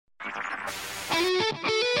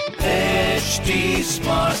HT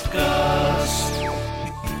Smartcast.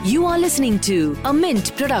 You are listening to a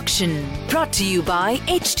Mint production brought to you by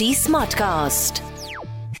HT Smartcast.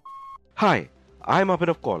 Hi, I'm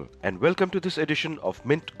Abhinav Kaul and welcome to this edition of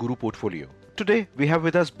Mint Guru Portfolio. Today we have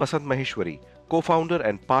with us Basant Maheshwari, co-founder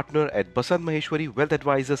and partner at Basant Maheshwari Wealth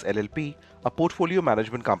Advisors LLP, a portfolio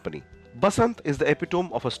management company. Basant is the epitome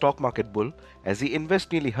of a stock market bull as he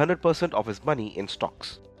invests nearly 100% of his money in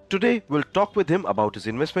stocks. Today we'll talk with him about his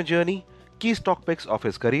investment journey, key stock picks of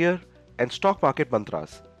his career, and stock market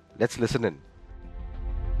mantras. Let's listen in.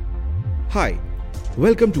 Hi,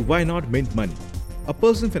 welcome to Why Not Mint Money, a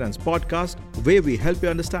personal finance podcast where we help you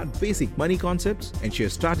understand basic money concepts and share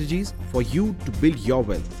strategies for you to build your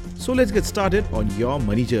wealth. So let's get started on your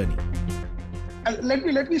money journey.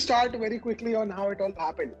 Let me start very quickly on how it all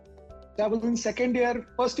happened. I was in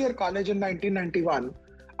first year college in 1991,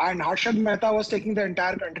 and Harshad Mehta was taking the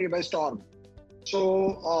entire country by storm.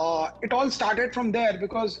 So it all started from there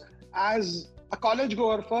because as a college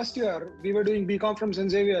goer, first year, we were doing BCom from St.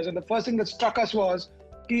 Xavier's, and the first thing that struck us was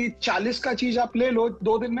कि 40 का चीज आप ले लो,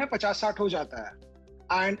 2 दिन में 50-60 हो जाता है.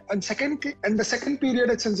 And the second period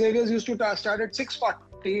at St. Xavier's used to start at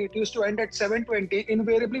 6:40, it used to end at 7:20.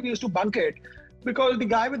 Invariably, we used to bunk it because the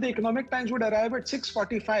guy with the Economic Times would arrive at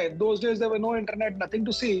 6:45. Those days, there were no internet, nothing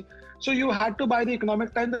to see. So you had to buy the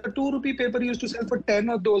Economic Times. The 2 rupee paper used to sell for 10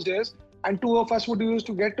 of those days. And two of us would used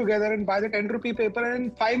to get together and buy the 10 rupee paper. And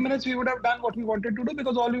in 5 minutes, we would have done what we wanted to do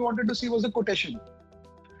because all we wanted to see was the quotation.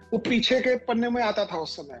 वो पीछे के पन्ने में आता था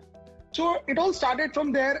उस समय. So it all started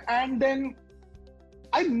from there, and then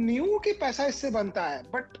I knew कि पैसा इससे बनता है,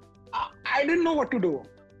 but I didn't know what to do.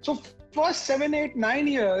 So first 7, 8, 9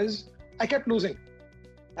 years, I kept losing.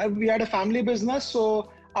 We had a family business, so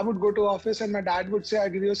I would go to office and my dad would say, "I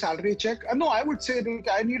give you a salary check." No, I would say,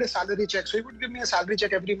 "I need a salary check." So he would give me a salary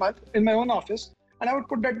check every month in my own office, and I would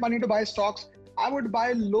put that money to buy stocks. I would buy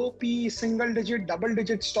low P, single digit, double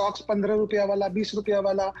digit stocks, 15 रुपया वाला, 20 रुपया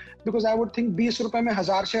वाला, because I would think 20 रुपए में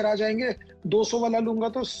 1000 share आ जाएंगे, 200 वाला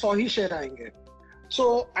लूंगा तो 100 ही शेयर आएंगे.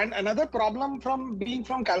 So, and another problem from being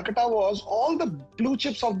from Calcutta was all the blue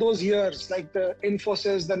chips of those years, like the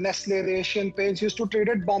Infosys, the Nestle, the Asian Paints, used to trade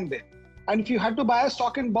at Bombay. And if you had to buy a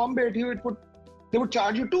stock in Bombay, they would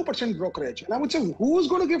charge you 2% brokerage. And I would say, who's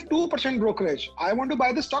going to give 2% brokerage? I want to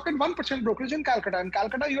buy the stock at 1% brokerage in Calcutta. In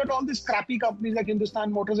Calcutta, you had all these crappy companies like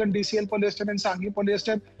Hindustan Motors and DCL Polyester and Sanghi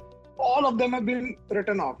Polyester. All of them have been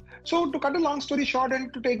written off. So to cut a long story short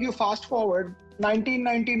and to take you fast forward,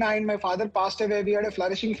 1999, my father passed away. We had a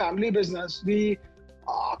flourishing family business. We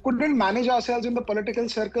couldn't manage ourselves in the political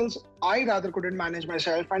circles. I rather couldn't manage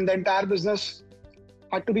myself, and the entire business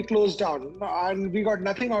had to be closed down, and we got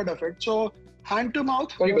nothing out of it. So hand to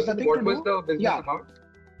mouth, Sorry, there was nothing what to was do. the business about?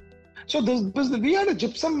 So we had a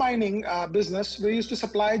gypsum mining business. We used to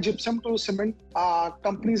supply gypsum to cement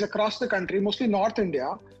companies across the country, mostly North India.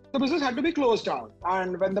 The business had to be closed down.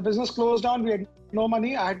 And when the business closed down, we had no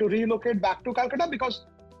money. I had to relocate back to Calcutta because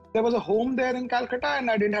there was a home there in Calcutta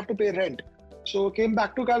and I didn't have to pay rent. So came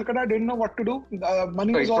back to Calcutta, didn't know what to do.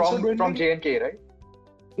 Money was also dwindling. From J&K, right?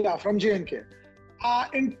 Yeah, from J&K.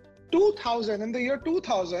 In the year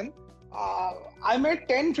 2000, I made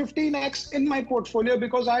 10-15x in my portfolio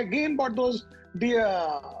because I again bought those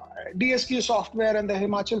DSQ software and the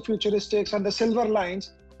Himachal Futuristics and the Silver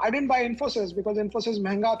Lines. I didn't buy Infosys because Infosys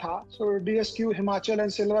महंगा था. So DSQ, Himachal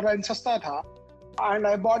and Silver Line सस्ता था. And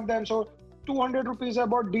I bought them. So 200 rupees I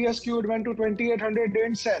bought DSQ, it went to 2800,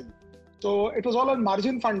 didn't sell. So it was all on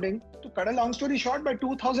margin funding. To cut a long story short, by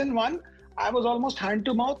 2001, I was almost hand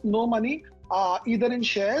to mouth, no money, either in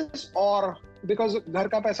shares or because घर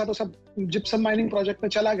का पैसा तो सब gypsum mining project में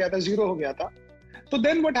चला गया था, zero हो गया था. So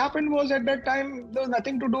then what happened was at that time there was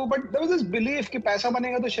nothing to do, but there was this belief कि पैसा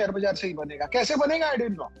बनेगा तो शेयर बाजार से ही बनेगा. कैसे बनेगा? I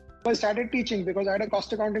didn't know. So I started teaching because I had a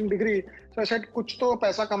cost accounting degree. So I said कुछ तो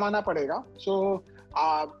पैसा कमाना पड़ेगा. So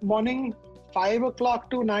morning 5 o'clock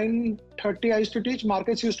to 9:30 I used to teach.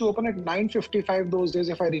 Markets used to open at 9:55 those days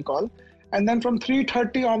if I recall. And then from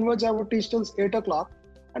 3:30 onwards I would teach till 8 o'clock.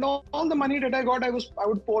 And all the money that I got, I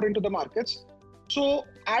would pour into the markets. So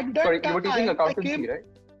at that time, you were teaching accountancy, right?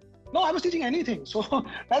 No, I was teaching anything. So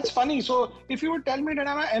that's funny. So if you would tell me that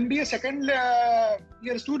I'm an MBA second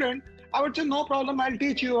year student, I would say no problem. I'll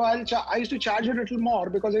teach you. I used to charge a little more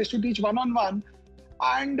because I used to teach one-on-one.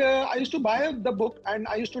 And I used to buy the book and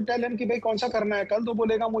I used to tell him कि भाई कौन सा करना है कल. तो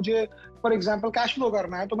बोलेगा मुझे for example cash flow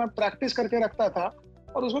करना है. तो मैं practice करके रखता था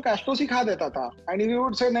और उसको कैश फ्लो सिखा देता था. एंड ही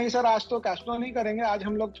वुड से नहीं सर आज तो कैश फ्लो नहीं करेंगे, आज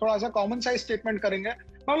हम लोग थोड़ा सा कॉमन साइज स्टेटमेंट करेंगे.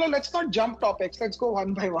 Now let's not jump topics. Let's go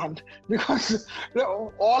one by one because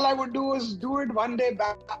all I would do is do it one day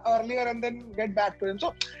back earlier and then get back to him.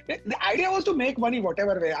 So the idea was to make money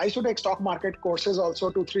whatever way. I used to take stock market courses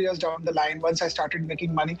also 2-3 years down the line once I started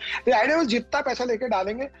making money. The idea was जितना पैसा लेके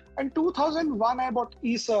डालेंगे. And 2001 I bought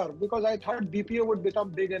eServe because I thought BPO would become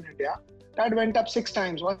big in India. That went up 6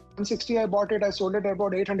 times. 160 I bought it. I sold it at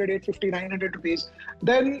about 800, 850, 900 rupees.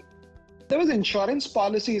 Then there was insurance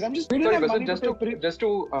policies. I'm just Sorry, but just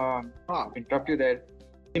to interrupt you there.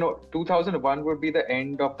 2001 would be the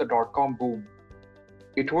end of the dot-com boom.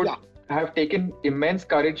 It would have taken immense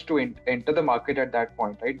courage to enter the market at that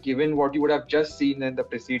point, right? Given what you would have just seen in the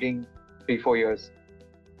preceding 3-4 years.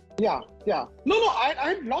 Yeah. No, I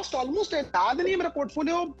had lost almost a याद नहीं मेरा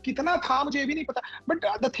portfolio कितना था मुझे भी नहीं पता. But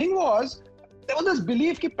the thing was, there was this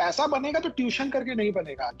belief कि पैसा बनेगा तो ट्यूशन करके नहीं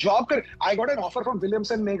बनेगा. जॉब कर, I got an offer from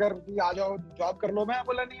Williamson Nagar कि आ जाओ जॉब कर लो. मैं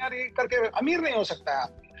बोला नहीं यार ये करके अमीर नहीं हो सकता यार.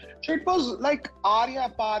 So it was like आर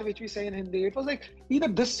पार, which we say in Hindi. It was like either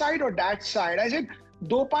this side or that side. I said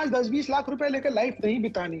 2, 5, 10, 20 lakh रुपए लेकर लाइफ नहीं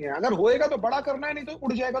बितानी है. अगर होएगा तो बड़ा करना है, नहीं तो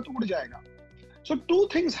उड़ जाएगा तो उड़ जाएगा. So 2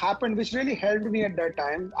 things happened which really helped me at that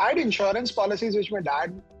time. I had insurance policies which my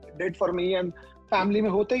dad did for me and family में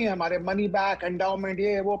होते ही हमारे मनी बैक, एंडाउमेंट,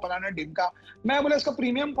 ये वो फलाना ढिमका. मैं बोला इसका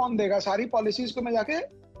प्रीमियम कौन देगा? सारी पॉलिसीज को मैं जाके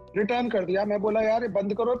रिटर्न कर दिया. मैं बोला यार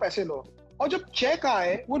बंद करो, पैसे लो. और जब चेक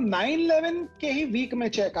आए वो 9/11 के ही वीक में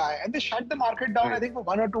चेक आए and they shut the market down I think for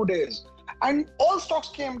 1 or 2 days and all stocks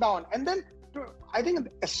came down and then I think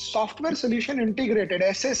a software solution integrated,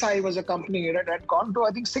 SSI was a company that had gone to I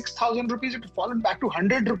think 6,000 rupees. It had fallen back to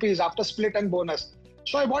 100 rupees after split and bonus.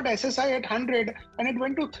 So I bought SSI at 100 and it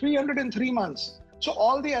went to 300 in 3 months. So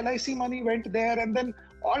all the LIC money went there and then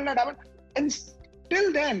all that happened. And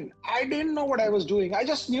till then, I didn't know what I was doing. I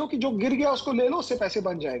just knew कि जो गिर गया उसको ले लो, उससे पैसे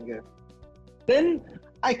बन जाएंगे. Then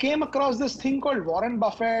I came across this thing called Warren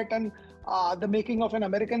Buffett and the making of an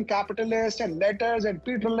American capitalist and letters and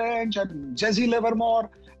Peter Lynch and Jesse Livermore.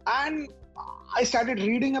 And I started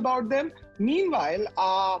reading about them. Meanwhile,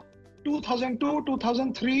 2002,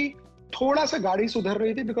 2003, थोड़ा सा गाड़ी सुधर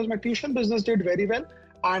रही थी because my tuition business did very well.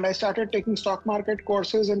 And I started taking stock market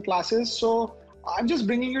courses and classes. So I'm just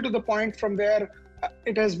bringing you to the point from where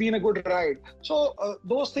it has been a good ride. So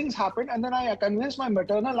those things happened. And then I convinced my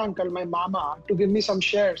maternal uncle, my mama, to give me some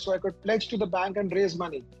shares so I could pledge to the bank and raise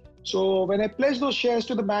money. So when I pledged those shares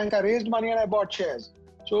to the bank, I raised money and I bought shares.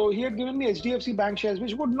 So he had given me HDFC Bank shares,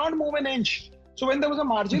 which would not move an inch. So when there was a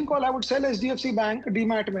margin call, I would sell HDFC Bank,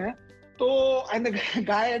 DMAT में. तो and the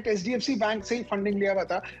guy at HDFC Bank से ही funding लिया हुआ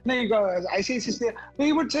था. नहीं, ICICI से. So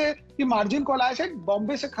he would say कि margin call आया, said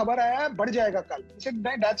बॉम्बे से खबर आया है, बढ़ जाएगा कल. He said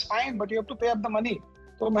that's fine, but you have to pay up the money.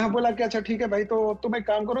 तो मैं बोला कि अच्छा ठीक है भाई, तो तुम एक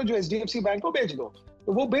काम करो, जो HDFC बैंक को बेच दो.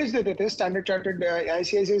 तो वो बेच देते थे. स्टैंडर्ड चार्टर्ड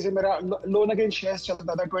ICICI से मेरा लोन अगेंस्ट शेयर्स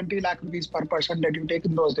चलता था, 20 lakh rupees per person that you take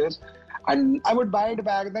in those days, and I would buy it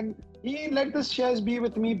back. Then he let the shares be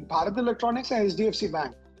with me, Bharat Electronics and HDFC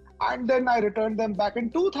Bank, and then I returned them back in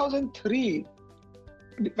 2003.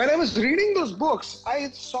 When I was reading those books, I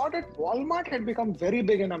saw that Walmart had become very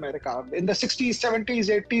big in America in the 60s,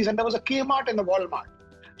 70s, 80s, and there was a Kmart and a Walmart.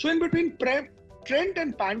 So in between Trent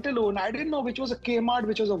and Pantaloon, I didn't know which was a Kmart,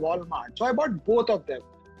 which was a Walmart. So I bought both of them.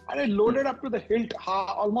 And I loaded up to the hilt,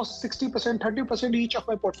 almost 60%, 30% each of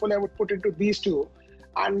my portfolio I would put into these two.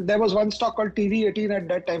 And there was one stock called TV18 at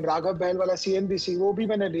that time, Raghav Bahl wala CNBC, वो भी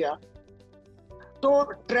मैंने लिया. तो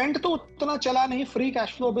Trent तो उतना चला नहीं, free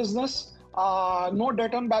cash flow business, no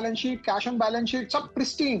debt on balance sheet, cash on balance sheet, सब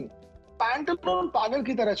pristine. Pantaloon पागल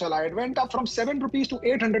की तरह चला. It went up from 7 rupees to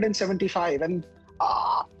 875 and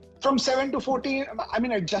from 7 to 14, I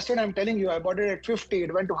mean adjusted, I'm telling you, I bought it at 50,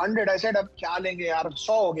 it went to 100. I said अब क्या लेंगे यार, 100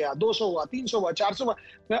 हो गया, 200 हुआ, 300 हुआ, 400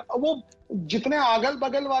 हुआ. वो जितने अगल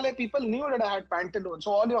बगल वाले people knew that I had Pantaloon.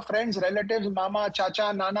 So all your friends, relatives, mama,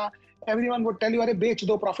 chacha, nana, everyone would tell you अरे बेच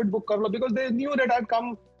दो, profit book कर लो, because they knew that I'd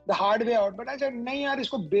come the hard way out. But I said नहीं यार,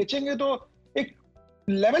 इसको बेचेंगे तो एक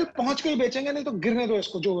level पहुंच के ही बेचेंगे, नहीं तो गिरने दो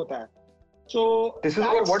इसको जो होता है. So this is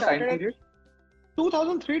over what time period?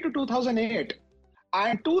 2003 to 2008.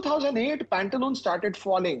 And 2008, Pantaloon started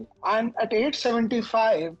falling. And at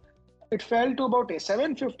 875, it fell to about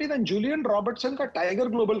 750. Then Julian Robertson का Tiger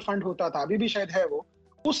Global Fund होता था, अभी भी शायद है वो.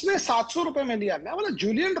 उसने 700 रुपए में लिया. मैं बोला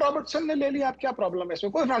जुलियन रॉबर्टसन ने ले लिया, आप क्या प्रॉब्लम है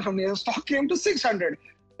इसमें? कोई प्रॉब्लम नहीं है. Stock came to 600.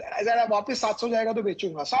 वापस 700 जाएगा तो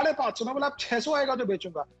बेचूंगा. 550. मैं बोला अब 600 आएगा तो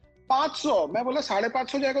बेचूंगा. 500. मैं बोला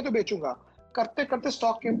 550 जाएगा तो बेचूंगा. करते करते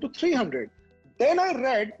stock came to 300. Then I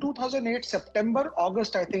read 2008 September,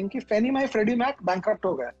 August I think कि Fannie Mae, Freddie Mac bankrupt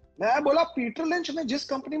हो गए. मैं बोला पीटर लिंच ने जिस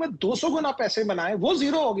कंपनी में 200 गुना पैसे बनाए वो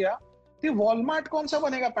जीरो हो गया, तो वॉलमार्ट कौन सा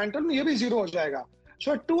बनेगा? पैंटलून ये भी जीरो हो जाएगा.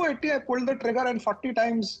 So at 280, I pulled the trigger and 40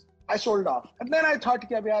 times I sold off. And then I thought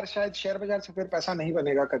कि अब यार शायद शेयर बाजार से फिर पैसा नहीं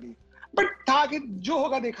बनेगा कभी. But था कि जो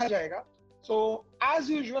होगा देखा जाएगा. So as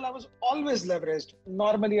usual, I was always leveraged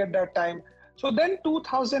normally at that time. So then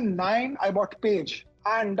 2009, I bought Page.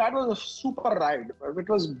 And that was a super ride. It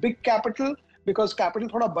was big capital. Because capital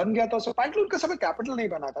थोड़ा बन गया था उससे. पैंटलून के समय कैपिटल नहीं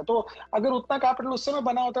बना था, तो अगर उतना कैपिटल उस समय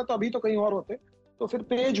बना होता तो अभी तो कहीं और होते. तो फिर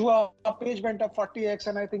पेज हुआ, page went up 40x,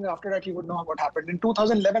 and I think after that you would know what happened. In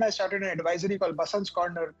 2011 I started an advisory called Basant's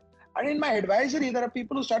Corner, and in my advisory there are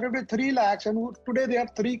people who started with 3 lakhs and who today they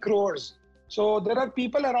have 3 crores. So there are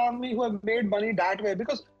people around me who have made money that way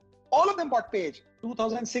because all of them bought Page.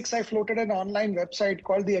 2006 I floated an online website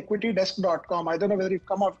called the equitydesk.com. I don't know whether you've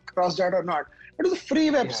come across that or not. It was a free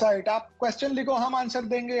website. आप question लिखो, हम answer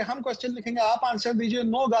देंगे, हम question लिखेंगे, आप answer दीजिए.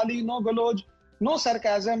 No गाली, no गलोज, no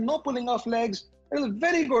sarcasm, no pulling of legs. It was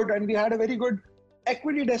very good, and we had a very good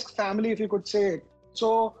equity desk family, if you could say it.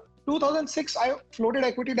 So 2006 I floated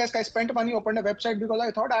equity desk. I spent money, opened a website because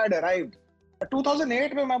I thought I had arrived.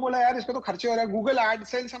 2008 में मैं बोला यार इसके तो खर्चे हो रहे हैं. गूगल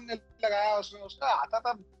एडसेंस हमने लगाया, उसमें उसका आता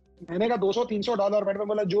था महीने का $200-300. बट मैं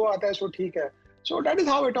बोला जो आता है सो ठीक है. So that is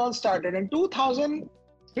how it all started. In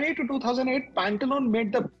 2003 to 2008, Pantaloon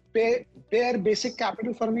made the bare basic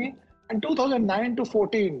capital for me. And 2009 to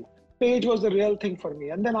 14, Page was the real thing for me.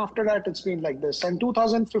 And then after that, it's been like this. And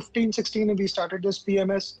 2015-16, we started this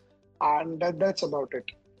PMS, and that's about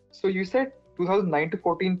it. So you said 2009 to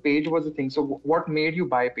 14, Page was the thing. So what made you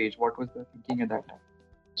buy Page? What was the thinking at that time?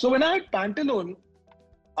 So when I had Pantaloon,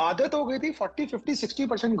 आदत हो गई थी 40, 50,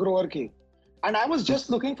 60% grower की. And I was just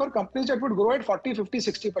looking for companies that would grow at 40, 50,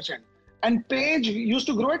 60%. And Page used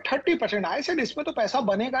to grow at 30%. I said, इसमें तो पैसा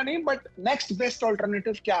बनेगा नहीं, but next best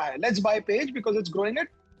alternative क्या है? Let's buy Page because it's growing at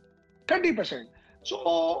 30%.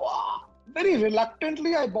 So very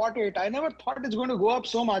reluctantly, I bought it. I never thought it's going to go up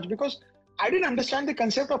so much because I didn't understand the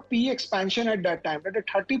concept of PE expansion at that time. That a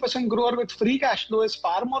 30% grower with free cash flow is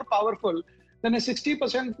far more powerful than a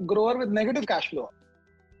 60% grower with negative cash flow.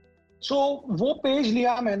 So वो Page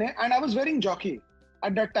लिया मैंने, and I was wearing jockey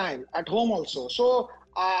at that time at home also. So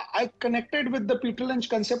I connected with the Peter Lynch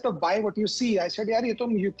concept of buy what you see. I said यार ये तो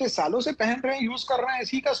इतने सालों से पहन रहे हैं, यूज कर रहे हैं,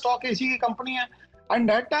 इसी का स्टॉक है, इसी की कंपनी है. And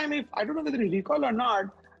that time, if I don't know whether you recall or not,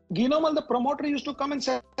 Ginomal, the promoter, used to come and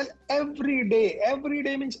sell every day. Every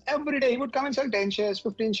day means every day. He would come and sell 10 shares,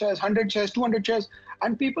 15 shares, 100 shares, 200 shares.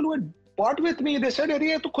 And people who had bought with me, they said,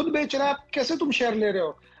 "Arey, tu khud bech raha hai, kaise tum share le rahe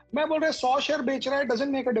ho?" मैं बोल रहा 100 share बेच रहा है,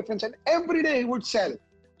 doesn't make a difference. And every day he would sell.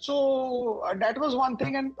 So that was one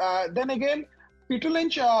thing. And then again, Peter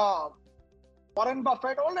Lynch, Warren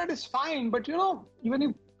Buffett, all that is fine. But you know, even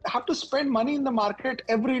you have to spend money in the market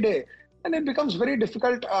every day. And it becomes very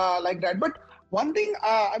difficult like that. But one thing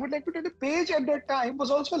I would like to tell you, Page at that time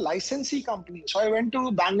was also a licensee company. So I went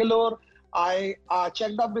to Bangalore. I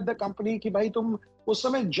checked up with the company कि भाई तुम उस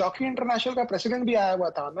समय Jockey International का president भी आया हुआ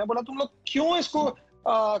था. मैं बोला तुम लोग क्यों इसको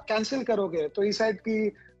cancel करोगे? तो he said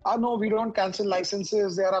कि no, we don't cancel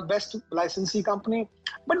licenses. They are our best licensee company.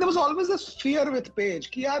 But there was always this fear with Page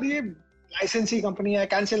कि यार ये licensee company है,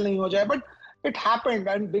 cancel नहीं हो जाए. But it happened,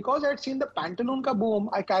 and because I had seen the Pantaloon ka boom,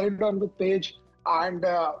 I carried on with Page. And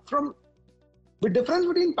from the difference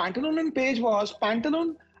between Pantaloon and Page was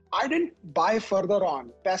Pantaloon, I didn't buy further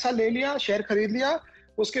on. पैसा ले लिया, share खरीद लिया,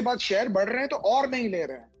 उसके बाद share बढ़ रहे हैं तो और नहीं ले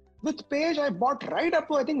रहे हैं. With Page, I bought right up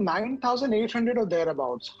to I think 9,800 or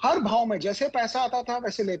thereabouts. हर भाव में जैसे पैसा आता था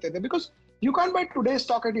वैसे लेते थे, because you can't buy today's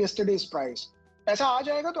stock at yesterday's price. पैसा आ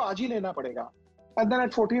जाएगा तो आज ही लेना पड़ेगा. And then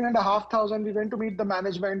at 14,500, we went to meet the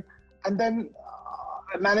management. And then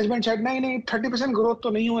management said, नहीं 30% growth तो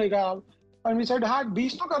नहीं होएगा. And we said, हाँ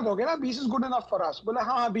 20 तो कर दोगे ना, 20 is good enough for us. बोला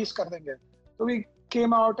हाँ 20 कर देंगे. So we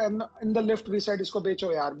came out and in the lift we said, इसको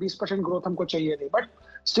बेचो यार, 20% growth हमको चाहिए नहीं. But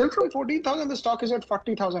still from 14,000, the stock is at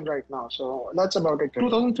 40,000 right now. So that's about it.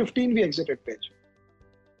 2015 we exited Page.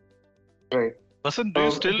 Right. Basant, do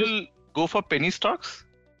you still go for penny stocks?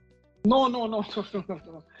 No.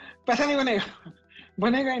 पैसा नहीं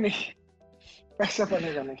बनेगा ही नहीं. पैसा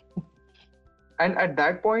बनेगा नहीं. And at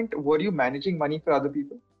that point, were you managing money for other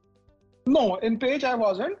people? No, in Page I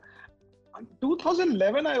wasn't. In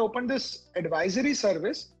 2011, I opened this advisory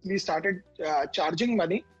service. We started charging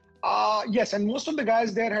money. Yes, and most of the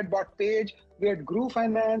guys there had bought Page. We had Grew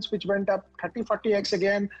Finance, which went up 30-40x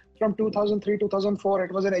again from 2003, 2004.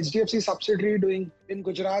 It was an HDFC subsidiary doing in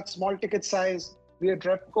Gujarat, small ticket size. We had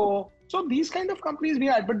Repco. So these kind of companies we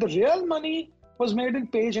had. But the real money was made in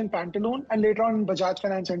Page and Pantaloon, and later on in Bajaj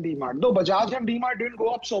Finance and DMart. Though Bajaj and DMart didn't go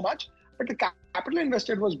up so much, but the capital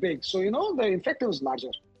invested was big. So, you know, the effect was larger.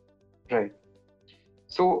 Right.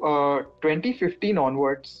 So, 2015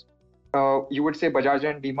 onwards, you would say Bajaj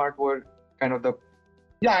and DMart were kind of the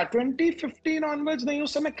या 2015 onwards नहीं,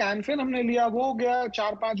 उस समय कैनफिन हमने लिया, वो हो गया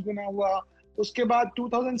 4-5 गुना हुआ. उसके बाद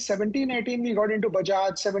 2017-18 we got into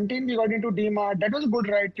Bajaj, 17 we got into DMart. That was a good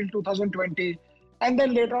ride till 2020. And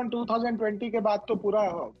then later on 2020 के बाद तो पूरा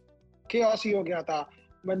chaos ही हो गया था.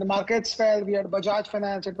 When the markets fell, we had Bajaj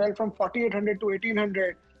Finance. It fell from 4,800 to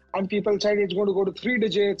 1,800. And people said it's going to go to 3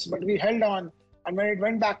 digits, but we held on. And when it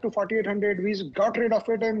went back to 4,800, we got rid of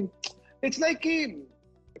it. And it's like कि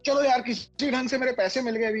चलो यार किसी ढंग से मेरे पैसे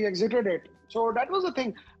मिल गए, we exited it. So that was the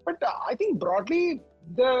thing. But I think broadly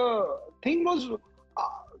the thing was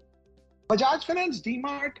Bajaj Finance,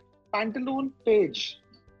 DMart, Pantaloon, Page.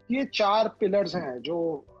 ये 4 pillars हैं जो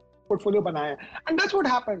portfolio बनाए हैं. And that's what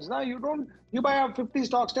happens. Now you buy 50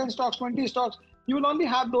 stocks, 10 stocks, 20 stocks. You will only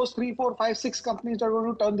have those 3, 4, 5, 6 companies that are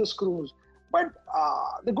going to turn the screws. But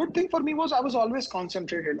the good thing for me was I was always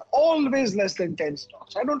concentrated, always less than 10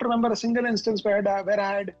 stocks. I don't remember a single instance where I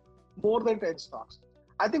had more than 10 stocks.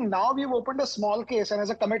 I think now we've opened a small case, and as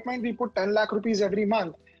a commitment, we put 10 lakh rupees every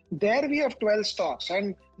month. There we have 12 stocks.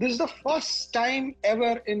 And this is the first time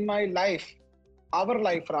ever in my life, our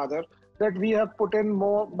life rather, that we have put in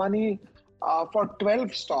more money for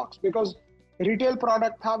 12 stocks, because retail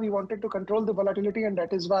product tha, we wanted to control the volatility, and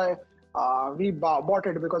that is why we bought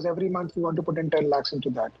it, because every month we want to put in 10 lakhs into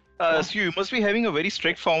that. So you must be having a very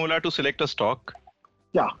strict formula to select a stock.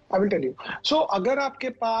 Yeah, I will tell you. So अगर आपके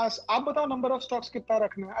पास, आप बताओ number of stocks कितना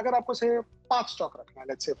रखना है. अगर आपको से 5 stock रखना है,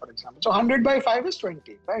 let's say for example, so 100 by 5 is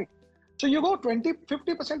 20, right? So you go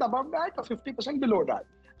 50% above that or 50% below that.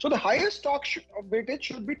 So the highest stock weightage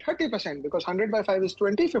should be 30%, because 100 by 5 is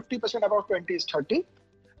 20, 50% above 20 is 30,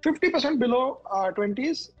 50% below 20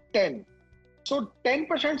 is 10. So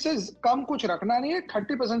 10% से कम कुछ रखना नहीं है,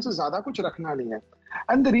 30% से ज्यादा कुछ रखना नहीं है.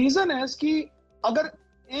 And the reason is कि अगर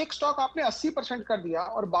एक स्टॉक आपने 80% कर दिया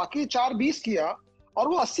और बाकी 4-20 किया और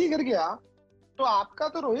वो 80 गिर गया, तो आपका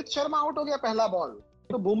तो रोहित शर्मा आउट हो गया पहला बॉल,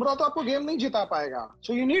 तो बुमराह तो आपको गेम नहीं जिता पाएगा.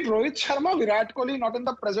 So you need Rohit Sharma, Virat Kohli not in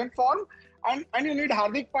the present form, and you need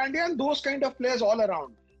Hardik Pandya and those kind of players all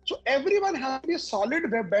around. So everyone has to be a solid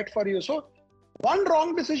bet for you. So one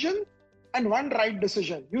wrong decision and one right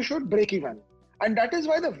decision, you should break even. And that is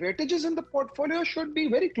why the weightages in the portfolio should be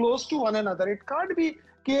very close to one another. It can't be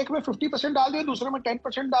कि एक में 50% डाल दिया, दूसरे में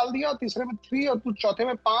 10% डाल दिया, तीसरे में 3 और चौथे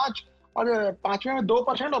में 5 और 5वें में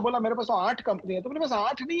 2% और बोला मेरे पास तो 8 कंपनी है. तो मेरे पास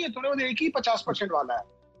 8 नहीं है, तो मेरे पास एक ही 50% वाला है.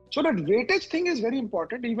 So that weightage thing is very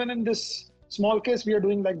important. Even in this small case, we are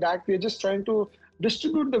doing like that. We are just trying to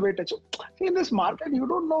distribute the weightage. So, see, in this market, you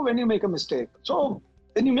don't know when you make a mistake. So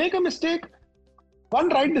when you make a mistake, one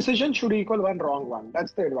right decision should equal one wrong one.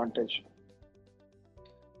 That's the advantage.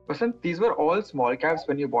 Vasant, these were all small caps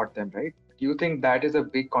when you bought them, right? Do you think that is a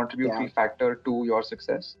big contributory factor to your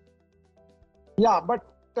success? Yeah, but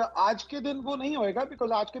आज के दिन वो नहीं होएगा,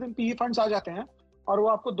 because आज के दिन PE funds आ जाते हैं और वो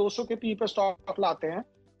आपको 200 के PE पे स्टॉक लाते हैं,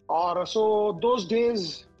 और so those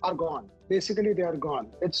days are gone. Basically, they are gone.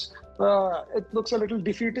 It looks a little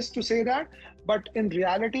defeatist to say that, but in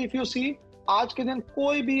reality, if you see, आज के दिन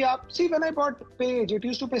कोई भी आप see, when I bought Page, it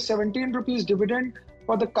used to pay 17 rupees dividend.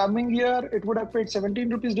 For the coming year, it would have paid 17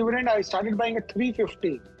 rupees dividend. I started buying at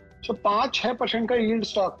 350. So 5-6% का yield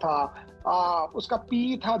stock था. उसका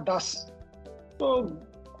PE था 10. So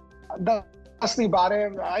 10 नहीं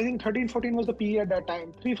 12. I think 13-14 was the PE at that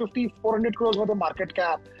time. 350-400 crores was the market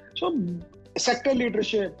cap. So sector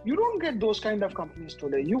leadership, you don't get those kind of companies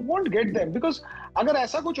today. You won't get them, because अगर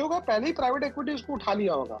ऐसा कुछ होगा, पहले ही private equity उसको उठा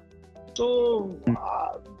लिया होगा. So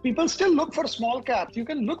people still look for small caps. You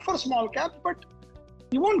can look for small caps, but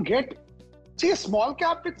you won't get. See, a small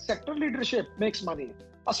cap with sector leadership makes money.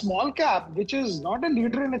 A small cap which is not a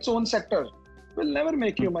leader in its own sector will never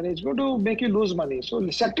make you money. It's going to make you lose money. So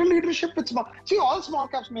sector leadership with small. See, all small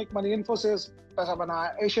caps make money. Infosys पैसा बना,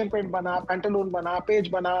 Asian Paint बना, Pantaloon बना, Page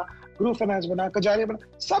बना, Group Finance बना, Kajaria बना,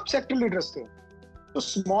 सब sector leaders थे. तो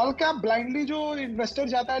small cap blindly जो investor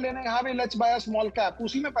जाता है लेने, हाँ भाई let's buy a small cap,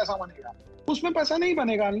 उसी में पैसा बनेगा. उसमें पैसा नहीं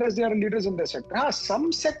बनेगा unless they are leaders in their sector. हाँ,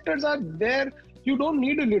 some sectors are there. You don't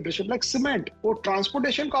need a leadership. Like cement, वो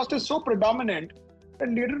transportation cost is so predominant that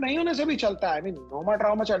leader नहीं होने से भी चलता है. I mean, no matter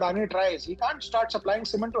how much Adani tries, he can't start supplying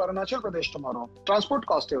cement to Arunachal Pradesh tomorrow. Transport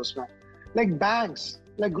cost है उसमें. Like banks,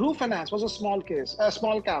 like Group Finance was a small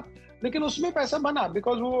cap. लेकिन उसमें पैसा बना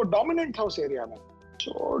because वो dominant था उस area में.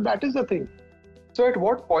 So that is the thing. So at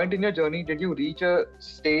what point in your journey did you reach a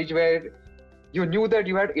stage where you knew that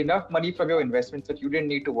you had enough money from your investments that you didn't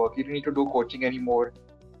need to work, you didn't need to do coaching anymore?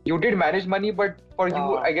 You did manage money, but for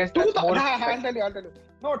you, I guess that's more... I'll tell you.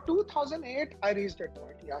 No, 2008, I reached that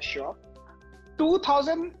point. Yeah, sure.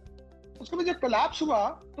 2000, उसके बाद जब collapse हुआ,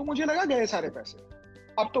 तो मुझे लगा गए सारे पैसे.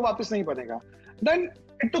 अब तो वापस नहीं बनेगा. Then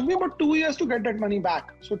it took me about 2 years to get that money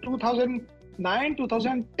back. So 2009,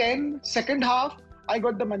 2010, second half, I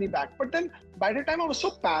got the money back. But then by the time I was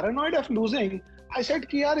so paranoid of losing, I said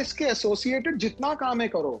कि यार इसके associated जितना काम है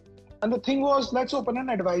करो. And the thing was, let's open an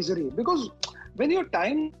advisory. Because when your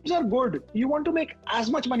times are good, you want to make as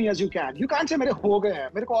much money as you can. You can't say मेरे हो गए हैं,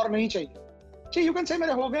 मेरे को और नहीं चाहिए. See, you can say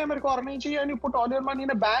मेरे हो गए हैं, मेरे को और नहीं चाहिए, and you put all your money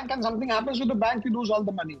in a bank and something happens with the bank, you lose all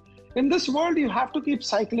the money. In this world, you have to keep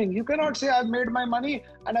cycling. You cannot say I've made my money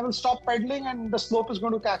and I will stop pedaling and the slope is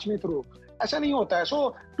going to catch me through. ऐसा नहीं होता है.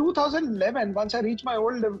 So 2011, once I reached my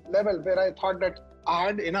old level where I thought that I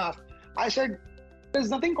had enough, I said, there's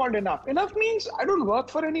nothing called enough. Enough means I don't work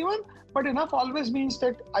for anyone, but enough always means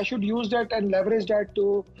that I should use that and leverage that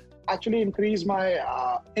to actually increase my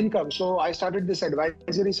income. So I started this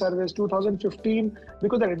advisory service 2015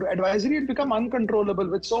 because the advisory had become uncontrollable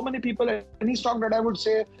with so many people. Any stock that I would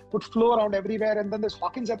say would flow around everywhere. And then this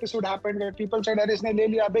Hawkins episode happened where people said, "Arey isne le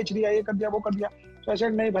liya, bech diya, ye kar diya, wo kar diya." So I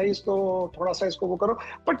said, "Nahi bhai, isko thoda sa isko wo karo."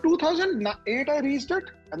 But 2008 I reached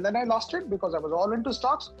it and then I lost it because I was all into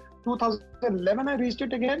stocks. 2011 I reached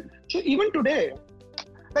it again. So even today,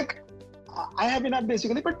 like I have enough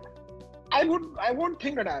basically, but I won't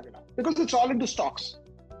think that I have enough because it's all into stocks.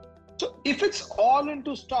 So if it's all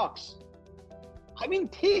into stocks, I mean,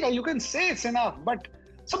 ठीक है, you can say it's enough, but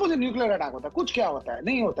suppose a nuclear attack होता है, कुछ क्या होता है,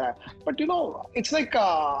 नहीं होता है. But you know, it's like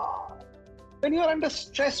when you're under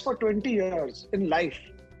stress for 20 years in life,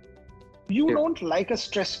 you don't like a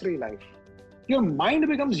stress-free life. Your mind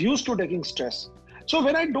becomes used to taking stress. So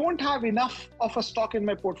when I don't have enough of a stock in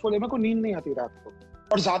my portfolio, मेरे को नींद नहीं आती रात को,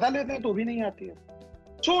 और ज़्यादा लेते हैं तो भी नहीं आती है.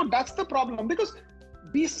 So that's the problem because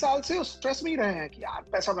 20 साल से स्ट्रेस में ही रहे हैं कि यार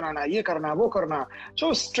पैसा बनाना, ये करना, वो करना.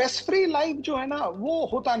 So stress free life जो है ना वो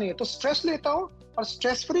होता नहीं है. तो स्ट्रेस लेता हूँ और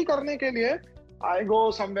स्ट्रेस फ्री करने के लिए I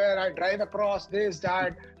go somewhere, I drive across this,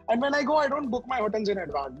 that, and when I go I don't book my hotels in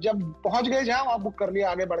advance. जब पहुंच गए जहाँ वहाँ बुक कर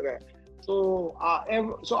लिया, आगे बढ़ गए.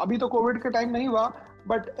 So अभी तो कोविड के टाइम नहीं हुआ,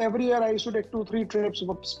 but every year I used to take 2-3 trips: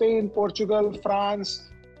 Spain, Portugal,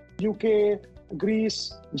 France, UK,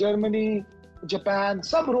 Greece, Germany, Japan,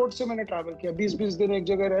 सब रोड से मैंने ट्रैवल किया. 20-20 दिन एक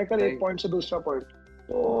जगह रहकर एक पॉइंट से दूसरा पॉइंट.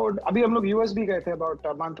 तो अभी हम लोग यूएस भी गए थे अबाउट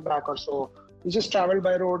अ मंथ बैक और सो. We just travelled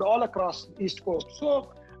by road all across east coast. So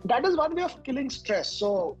that is one way of killing stress.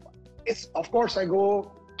 So it's of course I go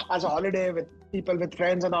as a holiday with people, with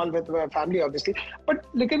friends and all, with family obviously, but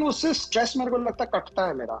लेकिन उससे stress मेरे को लगता है कटता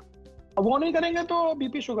है मेरा. अब वो नहीं करेंगे तो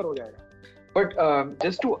बीपी शुगर हो जाएगा. But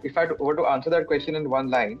just to, if I were to answer that question in one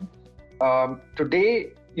line,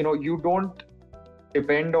 today, you know, you don't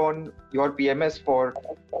depend on your PMS for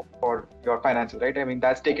your finances, right? I mean,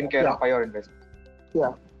 that's taken care of by your investment.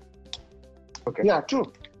 Yeah. Okay. Yeah, true.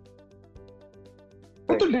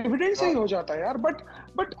 But the dividend से ही हो जाता है यार.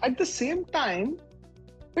 But at the same time,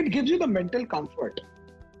 it gives you the mental comfort.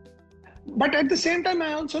 But at the same time,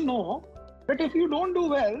 I also know that if you don't do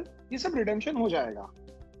well, ये सब redemption हो जाएगा.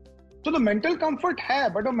 So the mental comfort है,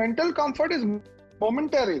 but the mental comfort is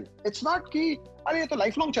momentary. It's not कि अरे ये तो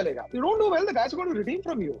lifelong चलेगा. You don't do well, the guys are going to redeem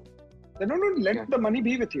from you. They don't let the money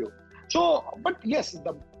be with you. So, but yes,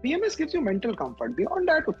 the PMS gives you mental comfort. Beyond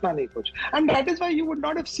that, उतना नहीं कुछ. And that is why you would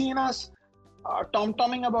not have seen us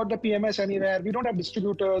tom-tomming about the PMS anywhere. We don't have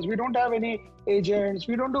distributors. We don't have any agents.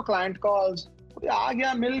 We don't do client calls. आ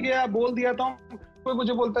गया, मिल गया, बोल दिया तो कोई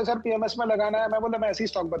मुझे बोलता है सर PMS में लगाना है. मैं बोला मैं ऐसी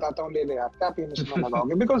स्टॉक बताता हूँ, ले ले यार, क्या PMS में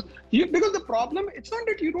लगाओगे? Because the problem, it's not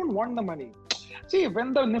that you don't want the money. See,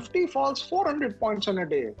 when the Nifty falls 400 points on a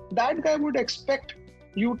day, that guy would expect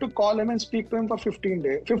you to call him and speak to him for 15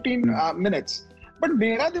 minutes. But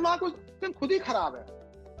मेरा दिमाग उस दिन खुद ही खराब है.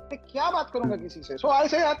 मैं क्या बात करूंगा किसी से? So I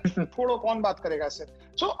say यार छोड़ो, कौन बात करेगा इससे?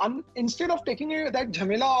 So instead of taking that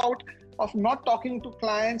झमेला out of not talking to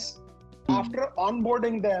clients after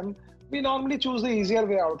onboarding them, we normally choose the easier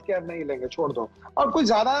way out कि यार नहीं लेंगे, छोड़ दो. और कोई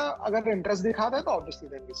ज्यादा अगर इंटरेस्ट दिखाता है तो obviously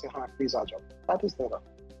then we say हाँ please आ जाओ. That is there.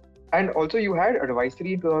 And also you had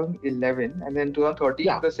advisory in 2011 and then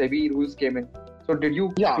 2013 the SEBI rules came in. So did you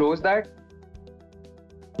close that?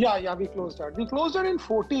 Yeah, we closed that. We closed it in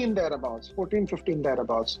 14 thereabouts, 14-15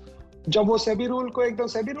 thereabouts. जब वो SEBI rule को एकदम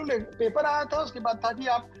SEBI rule paper आया था, उसके बाद था कि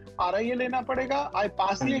आप RIA लेना पड़ेगा. I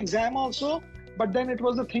passed the exam also, but then it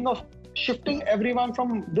was the thing of shifting everyone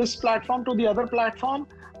from this platform to the other platform.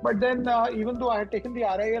 But then even though I had taken the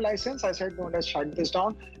RIA license, I said, no, let's shut this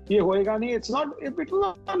down. ये होएगा नहीं. It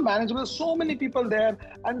was not manageable. So many people there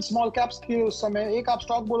and small caps थे उस समय. एक आप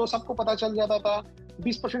stock बोलो, सबको पता चल जाता था.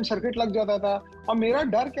 20% circuit लग जाता था. और मेरा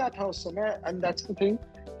डर क्या था उस समय? And that's the thing.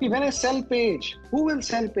 कि when I sell page, who will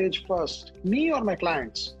sell page first? Me or my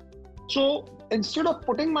clients? So instead of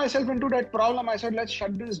putting myself into that problem, I said, let's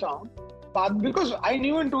shut this down. because I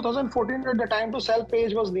knew in 2014 that the time to sell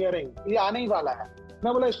page was nearing. ये आने ही वाला है.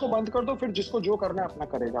 मैं बोला इसको बंद कर दो, फिर जिसको जो करना है अपना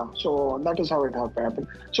करेगा. So that is how it happened.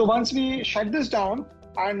 So once we shut this down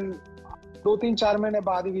and 2-3-4 महीने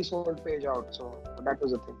बाद ही we sold page out. So that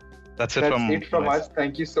was the thing. That's it from us.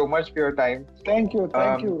 Thank you so much for your time. Thank you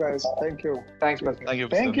guys. Thank you. Thanks, Basant.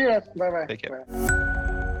 Thank you. Bye. Take care.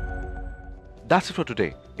 That's it for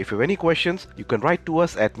today. If you have any questions, you can write to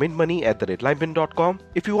us at mintmoney@linemint.com.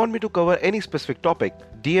 If you want me to cover any specific topic,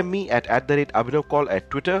 DM me at @AbhinavKaul at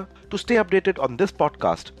Twitter. To stay updated on this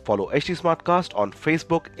podcast, follow HT Smartcast on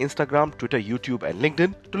Facebook, Instagram, Twitter, YouTube and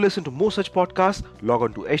LinkedIn. To listen to more such podcasts, log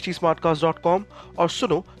on to htsmartcast.com और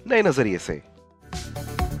सुनो नए नजरिए से.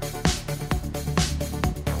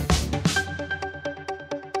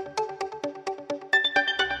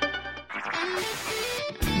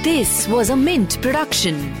 This was a Mint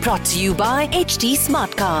production brought to you by HT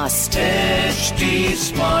Smartcast. HT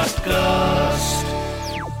Smartcast.